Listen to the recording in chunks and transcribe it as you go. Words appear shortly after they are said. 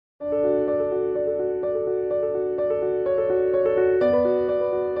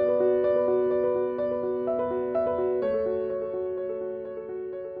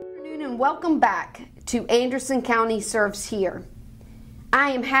Welcome back to Anderson County Serves Here.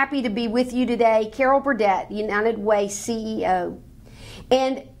 I am happy to be with you today, Carol Burdett, United Way CEO.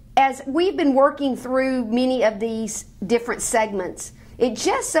 And as we've been working through many of these different segments, it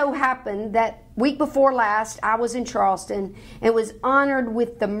just so happened that week before last I was in Charleston and was honored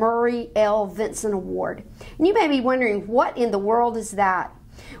with the Murray L. Vinson Award. And you may be wondering, what in the world is that?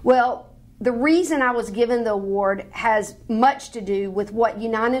 Well, the reason I was given the award has much to do with what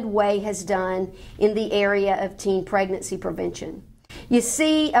United Way has done in the area of teen pregnancy prevention. You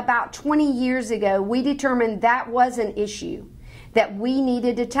see, about 20 years ago, we determined that was an issue that we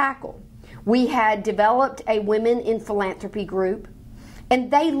needed to tackle. We had developed a Women in Philanthropy group, and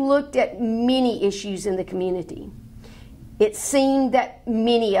they looked at many issues in the community. It seemed that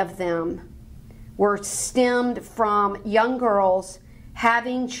many of them were stemmed from young girls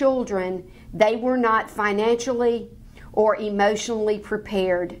having children they were not financially or emotionally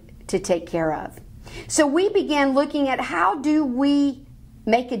prepared to take care of. So we began looking at how do we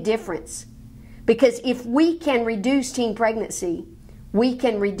make a difference? Because if we can reduce teen pregnancy, we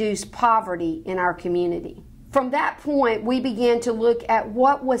can reduce poverty in our community. From that point, we began to look at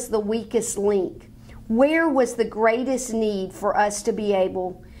what was the weakest link. Where was the greatest need for us to be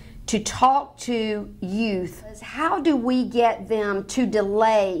able to talk to youth? How do we get them to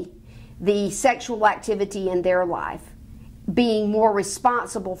delay the sexual activity in their life, being more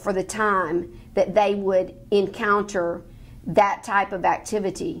responsible for the time that they would encounter that type of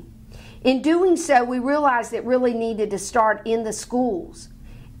activity? In doing so, we realized it really needed to start in the schools.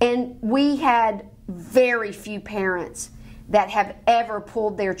 And we had very few parents that have ever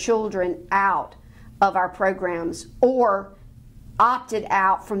pulled their children out of our programs or opted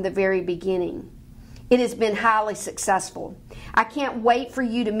out from the very beginning. It has been highly successful. I can't wait for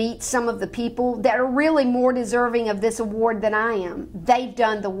you to meet some of the people that are really more deserving of this award than I am. They've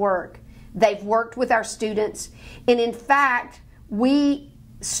done the work. They've worked with our students. And in fact, we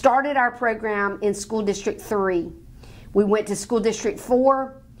started our program in School District 3. We went to School District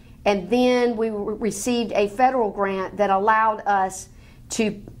 4, and then we received a federal grant that allowed us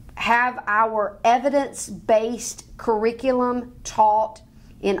to have our evidence-based curriculum taught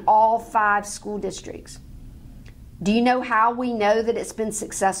in all 5 school districts. Do you know how we know that it's been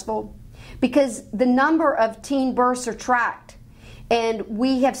successful? Because the number of teen births are tracked, and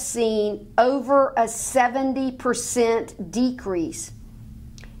we have seen over a 70% decrease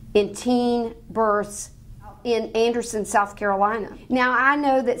in teen births in Anderson, South Carolina. Now, I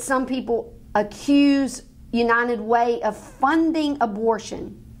know that some people accuse United Way of funding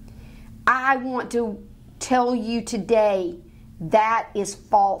abortion. I want to tell you today that is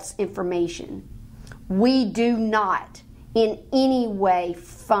false information. We do not in any way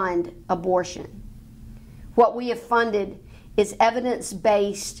fund abortion. What we have funded is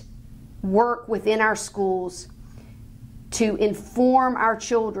evidence-based work within our schools to inform our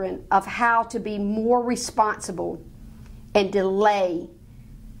children of how to be more responsible and delay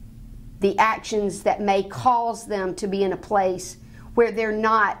the actions that may cause them to be in a place where they're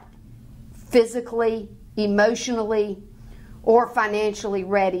not physically, emotionally, or financially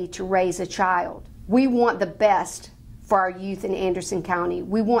ready to raise a child. We want the best for our youth in Anderson County.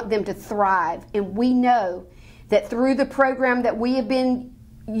 We want them to thrive, and we know that through the program that we have been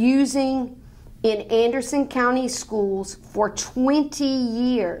using in Anderson County schools for 20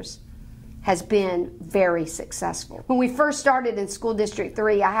 years has been very successful. When we first started in School District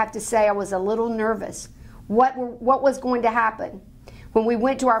 3, I have to say I was a little nervous. What was going to happen? When we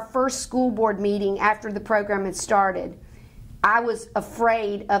went to our first school board meeting after the program had started, I was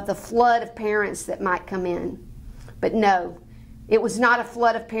afraid of the flood of parents that might come in. But no, it was not a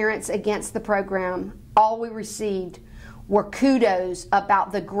flood of parents against the program. All we received were kudos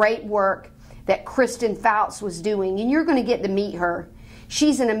about the great work that Kristen Fouts was doing, and you're going to get to meet her.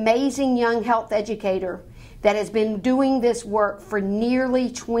 She's an amazing young health educator that has been doing this work for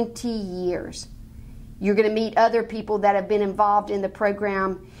nearly 20 years. You're going to meet other people that have been involved in the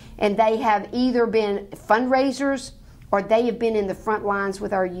program, and they have either been fundraisers or they have been in the front lines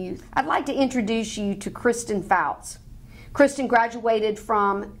with our youth. I'd like to introduce you to Kristen Fouts. Kristen graduated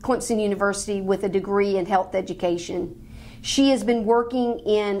from Clemson University with a degree in health education. She has been working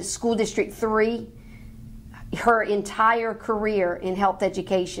in School District 3 her entire career in health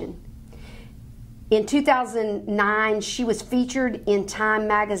education. In 2009, she was featured in Time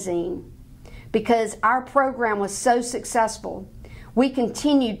magazine. Because our program was so successful, we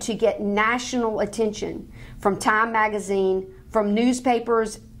continued to get national attention from Time magazine, from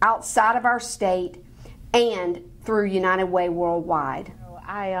newspapers outside of our state, and through United Way Worldwide.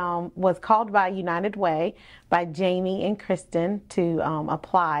 I was called by United Way, by Jamie and Kristen, to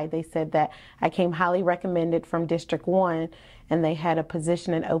apply. They said that I came highly recommended from District 1, and they had a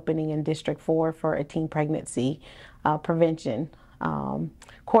position and opening in District 4 for a teen pregnancy prevention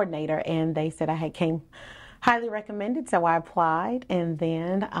coordinator, and they said I came highly recommended, so I applied. And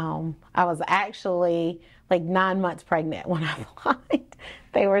then I was actually like 9 months pregnant when I applied.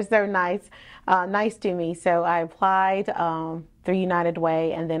 They were so nice to me. So I applied through United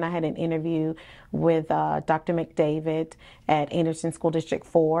Way, and then I had an interview with Dr. McDavid at Anderson School District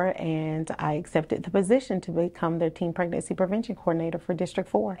 4, and I accepted the position to become their teen pregnancy prevention coordinator for District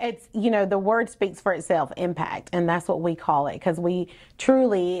 4. It's, you know, the word speaks for itself, impact, and that's what we call it, because we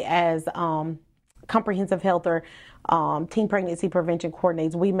truly, as comprehensive health or teen pregnancy prevention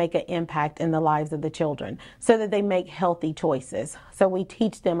coordinators, we make an impact in the lives of the children so that they make healthy choices. So we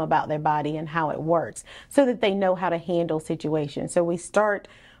teach them about their body and how it works so that they know how to handle situations. So we start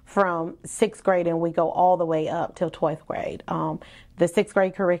from 6th grade and we go all the way up till 12th grade. The 6th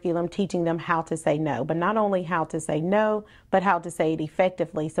grade curriculum teaching them how to say no, but not only how to say no, but how to say it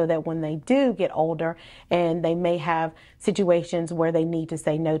effectively so that when they do get older and they may have situations where they need to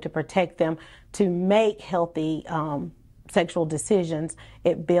say no to protect them, to make healthy sexual decisions,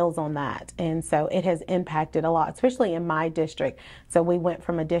 it builds on that. And so it has impacted a lot, especially in my district. So we went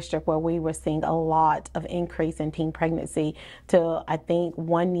from a district where we were seeing a lot of increase in teen pregnancy to, I think,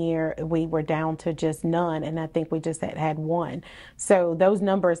 1 year we were down to just none, and I think we just had one. So those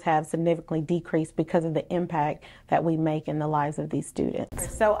numbers have significantly decreased because of the impact that we make in the lives of these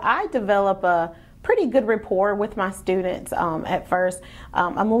students. So I develop a pretty good rapport with my students at first.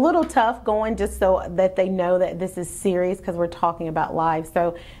 I'm a little tough going just so that they know that this is serious because we're talking about lives.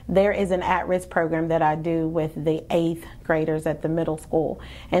 So there is an at-risk program that I do with the 8th graders at the middle school.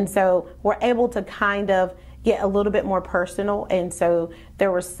 And so we're able to kind of get a little bit more personal. And so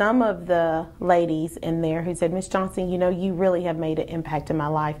there were some of the ladies in there who said, Ms. Johnson, you know, you really have made an impact in my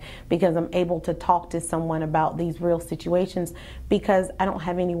life because I'm able to talk to someone about these real situations because I don't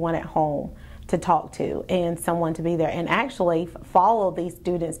have anyone at home to talk to and someone to be there, and actually follow these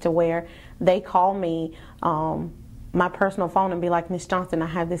students to where they call me my personal phone and be like, Ms. Johnson, I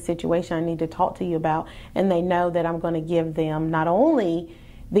have this situation I need to talk to you about, and they know that I'm going to give them not only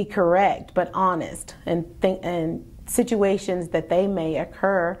the correct but honest and situations that they may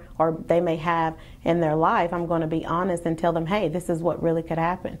occur or they may have in their life. I'm going to be honest and tell them, hey, this is what really could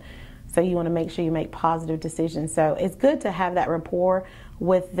happen. So you want to make sure you make positive decisions. So it's good to have that rapport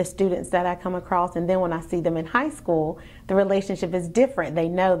with the students that I come across. And then when I see them in high school, the relationship is different. They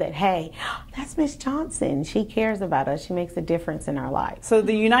know that, hey, that's Miss Johnson. She cares about us. She makes a difference in our lives. So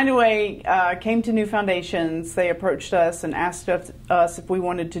the United Way came to New Foundations. They approached us and asked us if we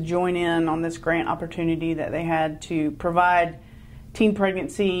wanted to join in on this grant opportunity that they had to provide teen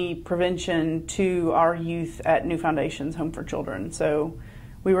pregnancy prevention to our youth at New Foundations Home for Children. So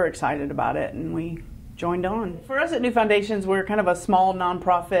we were excited about it and we joined on. For us at New Foundations, we're kind of a small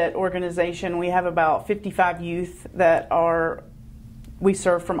nonprofit organization. We have about 55 youth that we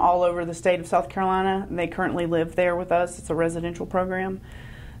serve from all over the state of South Carolina, and they currently live there with us. It's a residential program.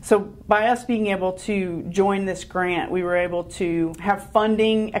 So by us being able to join this grant, we were able to have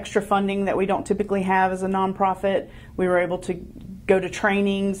funding, extra funding that we don't typically have as a nonprofit. We were able to go to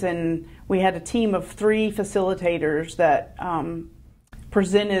trainings, and we had a team of 3 facilitators that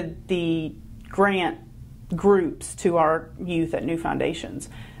presented the grant groups to our youth at New Foundations.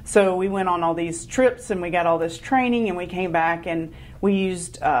 So we went on all these trips and we got all this training, and we came back and we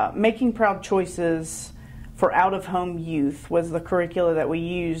used Making Proud Choices for out-of-home youth was the curricula that we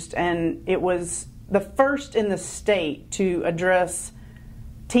used, and it was the first in the state to address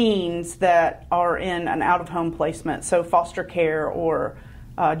teens that are in an out-of-home placement, so foster care or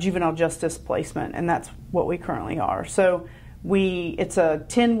juvenile justice placement, and that's what we currently are. So it's a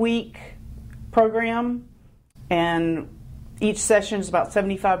 10-week program, and each session is about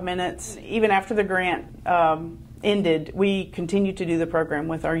 75 minutes. Even after the grant ended, we continue to do the program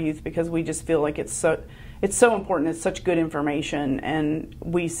with our youth because we just feel like it's so important. It's such good information, and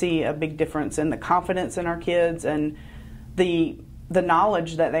we see a big difference in the confidence in our kids and the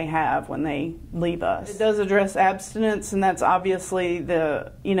knowledge that they have when they leave us. It does address abstinence, and that's obviously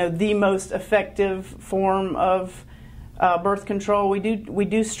the most effective form of birth control. We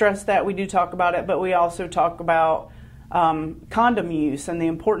do stress that, we do talk about it, but we also talk about condom use and the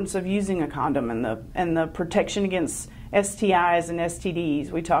importance of using a condom and the protection against STIs and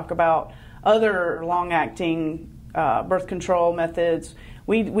STDs. We talk about other long-acting birth control methods.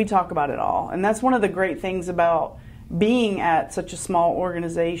 We talk about it all, and that's one of the great things about being at such a small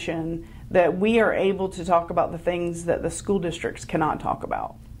organization that we are able to talk about the things that the school districts cannot talk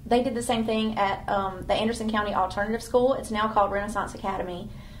about. They did the same thing at the Anderson County Alternative School. It's now called Renaissance Academy,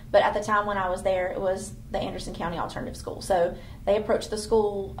 but at the time when I was there, it was the Anderson County Alternative School. So they approached the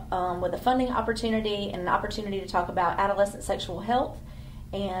school with a funding opportunity and an opportunity to talk about adolescent sexual health.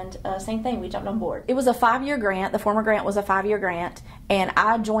 And same thing, we jumped on board. It was a 5-year grant. The former grant was a 5-year grant, and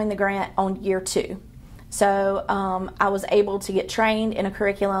I joined the grant on year 2. So I was able to get trained in a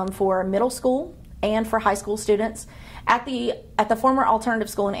curriculum for middle school and for high school students. At the former alternative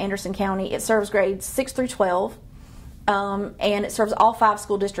school in Anderson County, it serves grades 6 through 12, and it serves all 5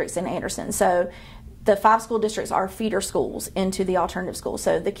 school districts in Anderson. So the 5 school districts are feeder schools into the alternative school.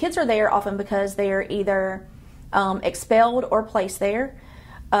 So the kids are there often because they're either expelled or placed there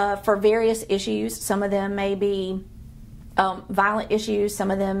for various issues. Some of them may be violent issues, some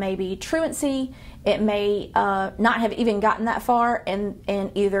of them may be truancy. It may not have even gotten that far,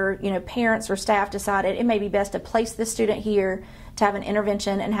 and either parents or staff decided it may be best to place this student here to have an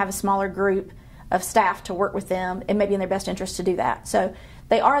intervention and have a smaller group of staff to work with them. It may be in their best interest to do that. So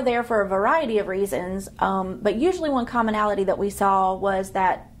they are there for a variety of reasons, but usually one commonality that we saw was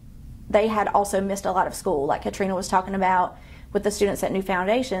that they had also missed a lot of school, like Katrina was talking about with the students at New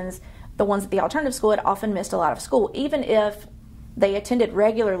Foundations. The ones at the alternative school had often missed a lot of school, even if they attended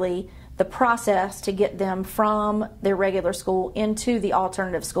regularly. The process to get them from their regular school into the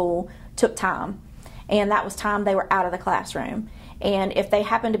alternative school took time, and that was time they were out of the classroom. And if they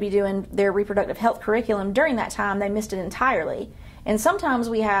happened to be doing their reproductive health curriculum during that time, they missed it entirely. And sometimes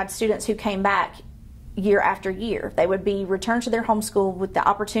we had students who came back year after year. They would be returned to their home school with the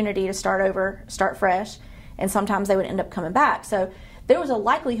opportunity to start over, start fresh, and sometimes they would end up coming back. So there was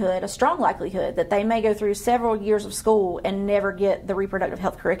a strong likelihood that they may go through several years of school and never get the reproductive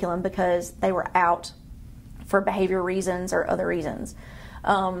health curriculum because they were out for behavior reasons or other reasons.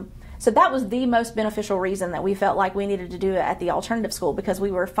 So that was the most beneficial reason that we felt like we needed to do it at the alternative school, because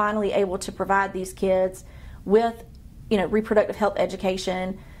we were finally able to provide these kids with reproductive health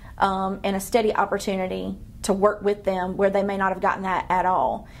education and a steady opportunity to work with them where they may not have gotten that at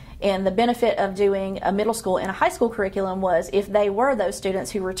all. And the benefit of doing a middle school and a high school curriculum was if they were those students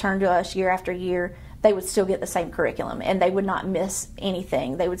who returned to us year after year, they would still get the same curriculum and they would not miss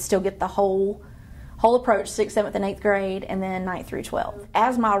anything. They would still get the whole approach, 6th, 7th, and 8th grade, and then 9th through 12th.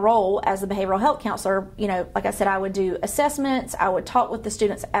 As my role as a behavioral health counselor, like I said, I would do assessments, I would talk with the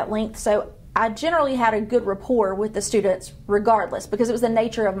students at length, so I generally had a good rapport with the students regardless, because it was the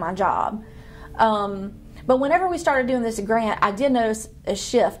nature of my job. But whenever we started doing this grant, I did notice a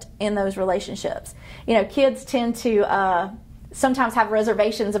shift in those relationships. Kids tend to sometimes have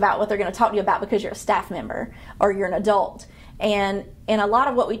reservations about what they're going to talk to you about because you're a staff member or you're an adult. And a lot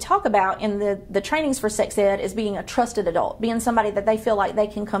of what we talk about in the trainings for sex ed is being a trusted adult, being somebody that they feel like they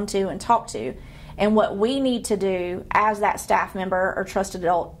can come to and talk to. And what we need to do as that staff member or trusted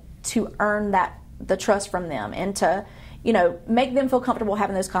adult to earn the trust from them and to make them feel comfortable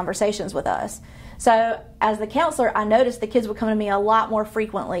having those conversations with us. So as the counselor, I noticed the kids would come to me a lot more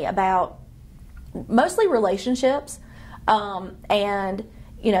frequently about mostly relationships, and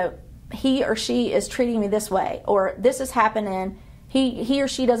he or she is treating me this way, or this is happening, he or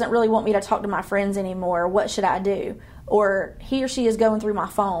she doesn't really want me to talk to my friends anymore, what should I do? Or he or she is going through my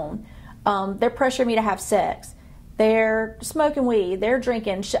phone, they're pressuring me to have sex, they're smoking weed, they're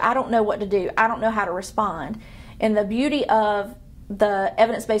drinking, I don't know what to do, I don't know how to respond. And the beauty of the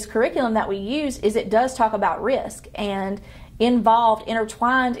evidence-based curriculum that we use is it does talk about risk, and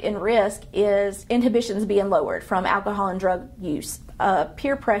intertwined in risk is inhibitions being lowered from alcohol and drug use,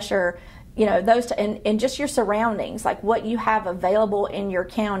 peer pressure, and just your surroundings, like what you have available in your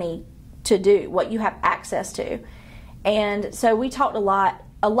county to do, what you have access to. And so we talked a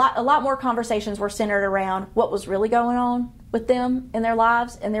lot more conversations were centered around what was really going on with them in their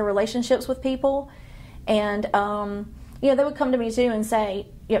lives and their relationships with people. And they would come to me too and say,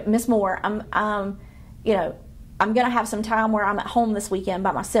 Miss Moore, I'm going to have some time where I'm at home this weekend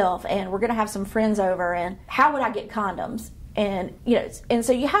by myself, and we're going to have some friends over, and how would I get condoms? And and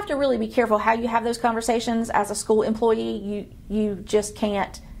so you have to really be careful how you have those conversations as a school employee. You just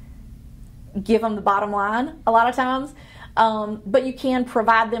can't give them the bottom line a lot of times, but you can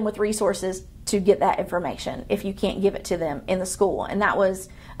provide them with resources to get that information if you can't give it to them in the school. And that was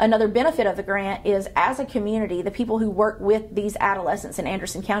another benefit of the grant, is as a community, the people who work with these adolescents in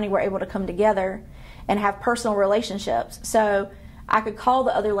Anderson County were able to come together and have personal relationships. So I could call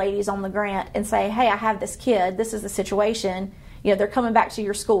the other ladies on the grant and say, hey, I have this kid, this is the situation, they're coming back to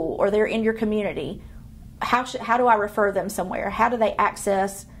your school or they're in your community. How do I refer them somewhere? How do they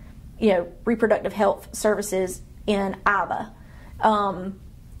access reproductive health services in either.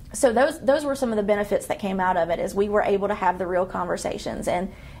 So those were some of the benefits that came out of it, is we were able to have the real conversations,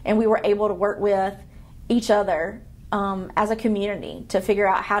 and we were able to work with each other as a community to figure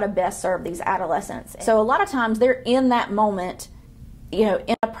out how to best serve these adolescents. So a lot of times they're in that moment, you know,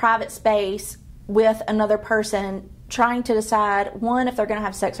 in a private space with another person, trying to decide, one, if they're going to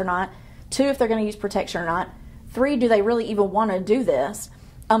have sex or not, two, if they're going to use protection or not, three, do they really even want to do this?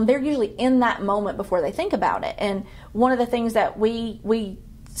 They're usually in that moment before they think about it. And one of the things that we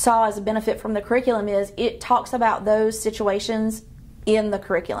saw as a benefit from the curriculum is it talks about those situations in the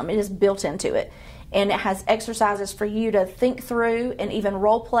curriculum. It is built into it. And it has exercises for you to think through and even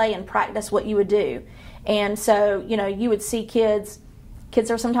role play and practice what you would do. And so, you know, you would see kids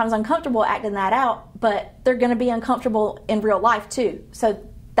are sometimes uncomfortable acting that out, but they're going to be uncomfortable in real life too. So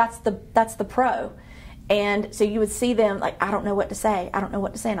that's the pro. And so you would see them like, I don't know what to say. I don't know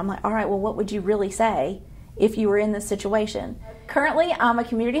what to say. And I'm like, all right, well, what would you really say if you were in this situation? Currently, I'm a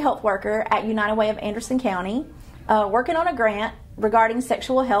community health worker at United Way of Anderson County, working on a grant regarding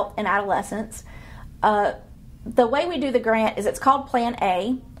sexual health in adolescents. The way we do the grant is it's called Plan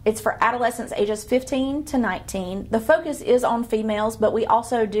A. It's for adolescents ages 15 to 19. The focus is on females, but we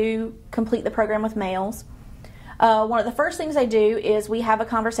also do complete the program with males. One of the first things they do is we have a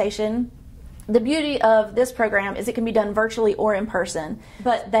conversation. The beauty of this program is it can be done virtually or in person,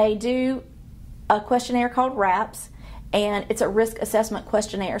 but they do a questionnaire called RAPS, and it's a risk assessment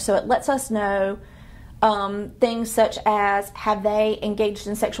questionnaire. So it lets us know things such as, have they engaged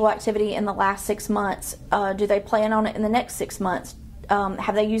in sexual activity in the last 6 months? Do they plan on it in the next 6 months?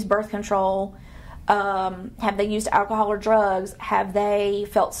 Have they used birth control? Have they used alcohol or drugs? Have they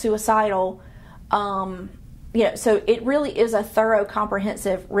felt suicidal? You know, so it really is a thorough,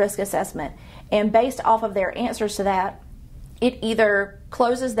 comprehensive risk assessment. And based off of their answers to that, it either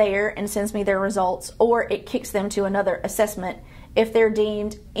closes there and sends me their results, or it kicks them to another assessment if they're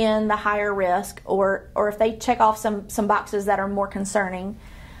deemed in the higher risk, or if they check off some boxes that are more concerning.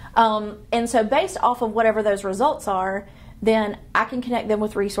 And so based off of whatever those results are, then I can connect them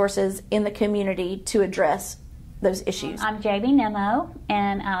with resources in the community to address those issues. I'm J.B. Nemo,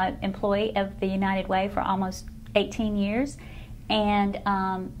 an employee of the United Way for almost 18 years. And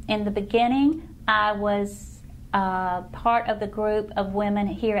in the beginning, I was part of the group of women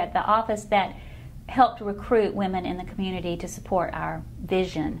here at the office that helped recruit women in the community to support our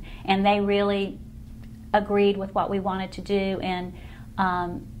vision. And they really agreed with what we wanted to do, and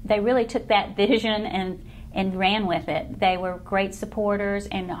they really took that vision and ran with it. They were great supporters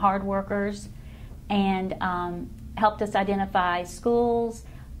and hard workers, and helped us identify schools,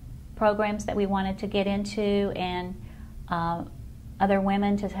 programs that we wanted to get into, and other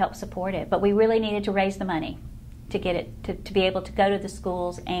women to help support it. But we really needed to raise the money to get it, to be able to go to the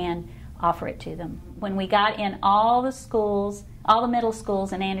schools and offer it to them. When we got in all the schools, all the middle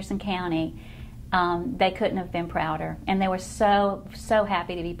schools in Anderson County, they couldn't have been prouder, and they were so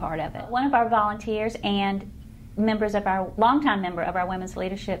happy to be part of it. One of our volunteers and longtime member of our Women's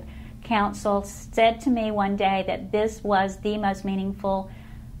Leadership Council said to me one day that this was the most meaningful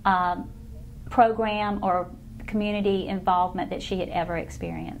program or community involvement that she had ever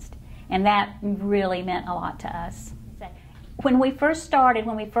experienced, and that really meant a lot to us. When we first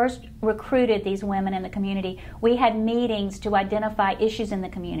recruited these women in the community, we had meetings to identify issues in the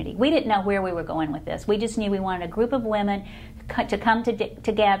community. We didn't know where we were going with this. We just knew we wanted a group of women to come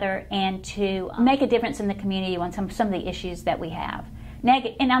together and to make a difference in the community on some of the issues that we have.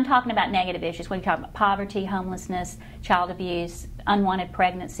 And I'm talking about negative issues. When you talk about poverty, homelessness, child abuse, unwanted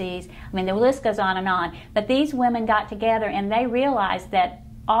pregnancies, I mean, the list goes on and on. But these women got together and they realized that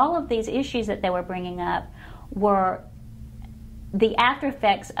all of these issues that they were bringing up were the after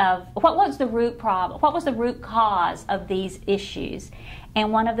effects of what was the root problem, what was the root cause of these issues.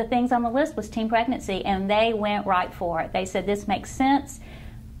 And one of the things on the list was teen pregnancy, and they went right for it. They said, this makes sense.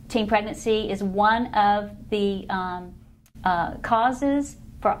 Teen pregnancy is one of the causes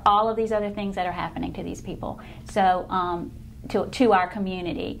for all of these other things that are happening to these people, so to our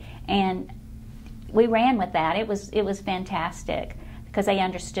community. And we ran with that. It was fantastic, because they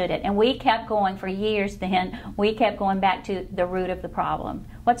understood it. And we kept going for years then. We kept going back to the root of the problem.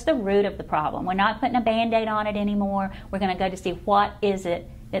 What's the root of the problem? We're not putting a Band-Aid on it anymore. We're going to go to see what is it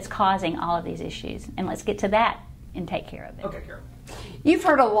that's causing all of these issues. And let's get to that and take care of it. Okay, Carol. You've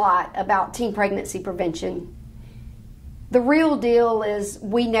heard a lot about teen pregnancy prevention. The real deal is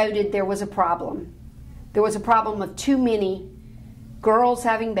we noted there was a problem. There was a problem of too many girls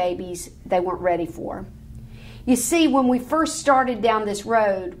having babies they weren't ready for. You see, when we first started down this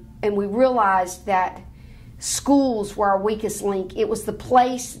road and we realized that schools were our weakest link, it was the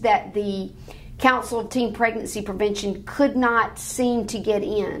place that the Council of Teen Pregnancy Prevention could not seem to get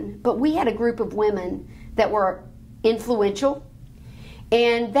in. But we had a group of women that were influential,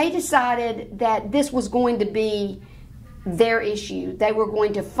 and they decided that this was going to be their issue. They were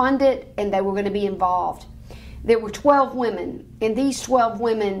going to fund it, and they were going to be involved. There were 12 women, and these 12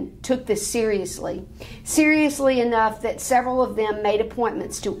 women took this seriously. Seriously enough that several of them made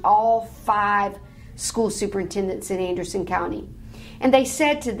appointments to all 5 school superintendents in Anderson County. And they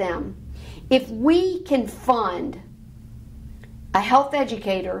said to them, if we can fund a health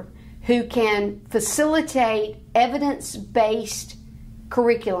educator who can facilitate evidence-based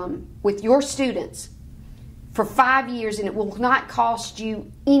curriculum with your students for 5 years and it will not cost you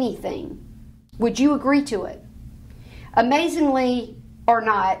anything, would you agree to it? Amazingly or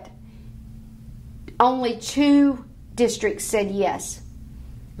not, only 2 districts said yes.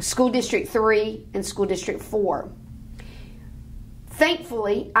 School District 3 and School District 4.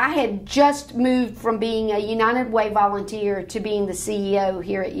 Thankfully, I had just moved from being a United Way volunteer to being the CEO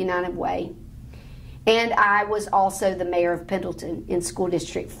here at United Way. And I was also the mayor of Pendleton in School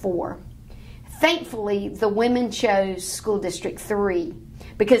District 4. Thankfully, the women chose School District 3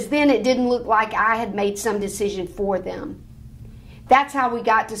 because then it didn't look like I had made some decision for them. That's how we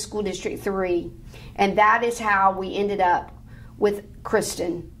got to School District 3, and that is how we ended up with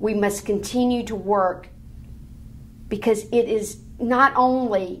Kristen. We must continue to work because it is not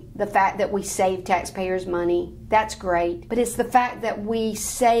only the fact that we save taxpayers' money, that's great, but it's the fact that we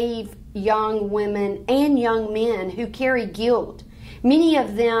save young women and young men who carry guilt. Many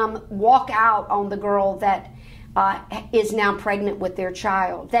of them walk out on the girl that is now pregnant with their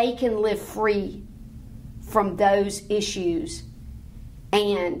child. They can live free from those issues,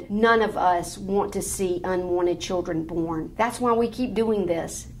 and none of us want to see unwanted children born. That's why we keep doing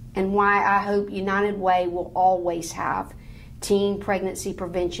this, and why I hope United Way will always have teen pregnancy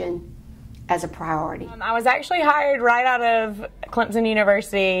prevention as a priority. I was actually hired right out of Clemson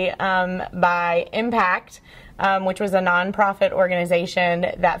University by Impact, which was a nonprofit organization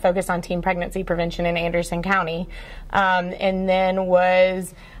that focused on teen pregnancy prevention in Anderson County, and then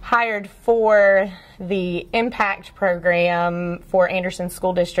was hired for the Impact program for Anderson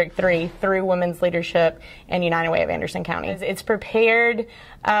School District 3 through Women's Leadership and United Way of Anderson County. It's prepared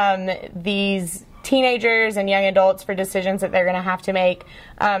these teenagers and young adults for decisions that they're going to have to make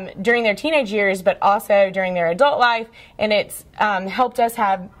during their teenage years, but also during their adult life, and it's helped us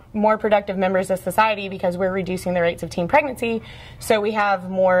have more productive members of society because we're reducing the rates of teen pregnancy, so we have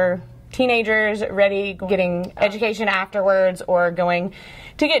more teenagers ready, getting education afterwards or going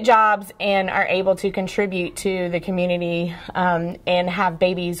to get jobs, and are able to contribute to the community and have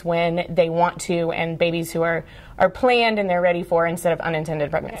babies when they want to, and babies who are planned and they're ready for, instead of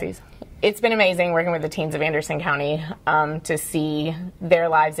unintended pregnancies. It's been amazing working with the teens of Anderson County to see their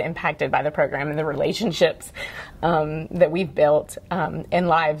lives impacted by the program and the relationships that we've built, and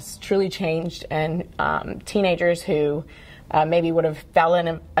lives truly changed, and teenagers who maybe would have fell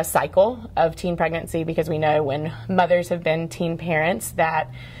in a cycle of teen pregnancy, because we know when mothers have been teen parents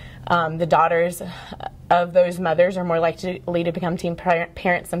that the daughters of those mothers are more likely to become teen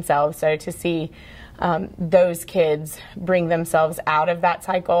parents themselves. So to see those kids bring themselves out of that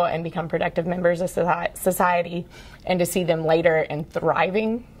cycle and become productive members of society, and to see them later and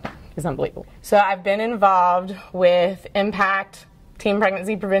thriving, is unbelievable. So I've been involved with Impact, Teen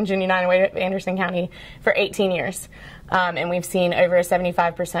Pregnancy Prevention, United Way of Anderson County for 18 years. And we've seen over a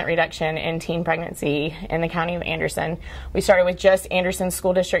 75% reduction in teen pregnancy in the county of Anderson. We started with just Anderson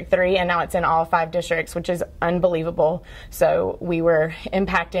School District 3, and now it's in all 5 districts, which is unbelievable. So we were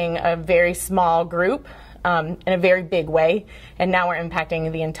impacting a very small group in a very big way, and now we're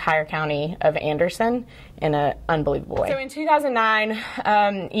impacting the entire county of Anderson in an unbelievable way. So in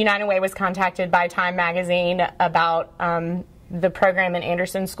 2009, United Way was contacted by Time Magazine about the program in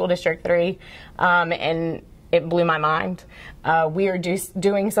Anderson School District 3, and it blew my mind. We are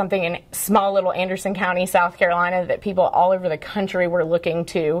doing something in small little Anderson County, South Carolina, that people all over the country were looking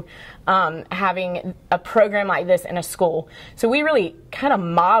to, having a program like this in a school. So we really kind of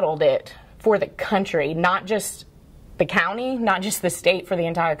modeled it for the country, not just the county, not just the state, for the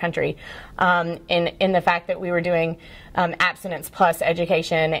entire country, in the fact that we were doing abstinence plus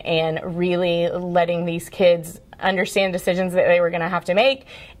education, and really letting these kids understand decisions that they were going to have to make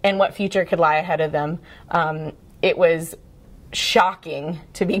and what future could lie ahead of them. It was shocking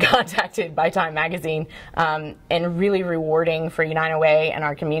to be contacted by Time Magazine, and really rewarding for United Way and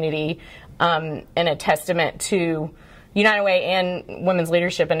our community, and a testament to United Way and Women's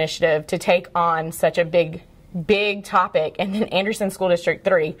Leadership Initiative to take on such a big topic, and then Anderson School District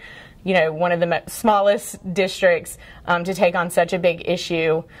 3 you know, one of the smallest districts to take on such a big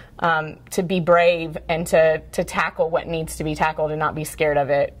issue, to be brave and to tackle what needs to be tackled and not be scared of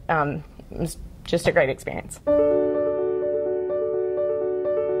it. It was just a great experience.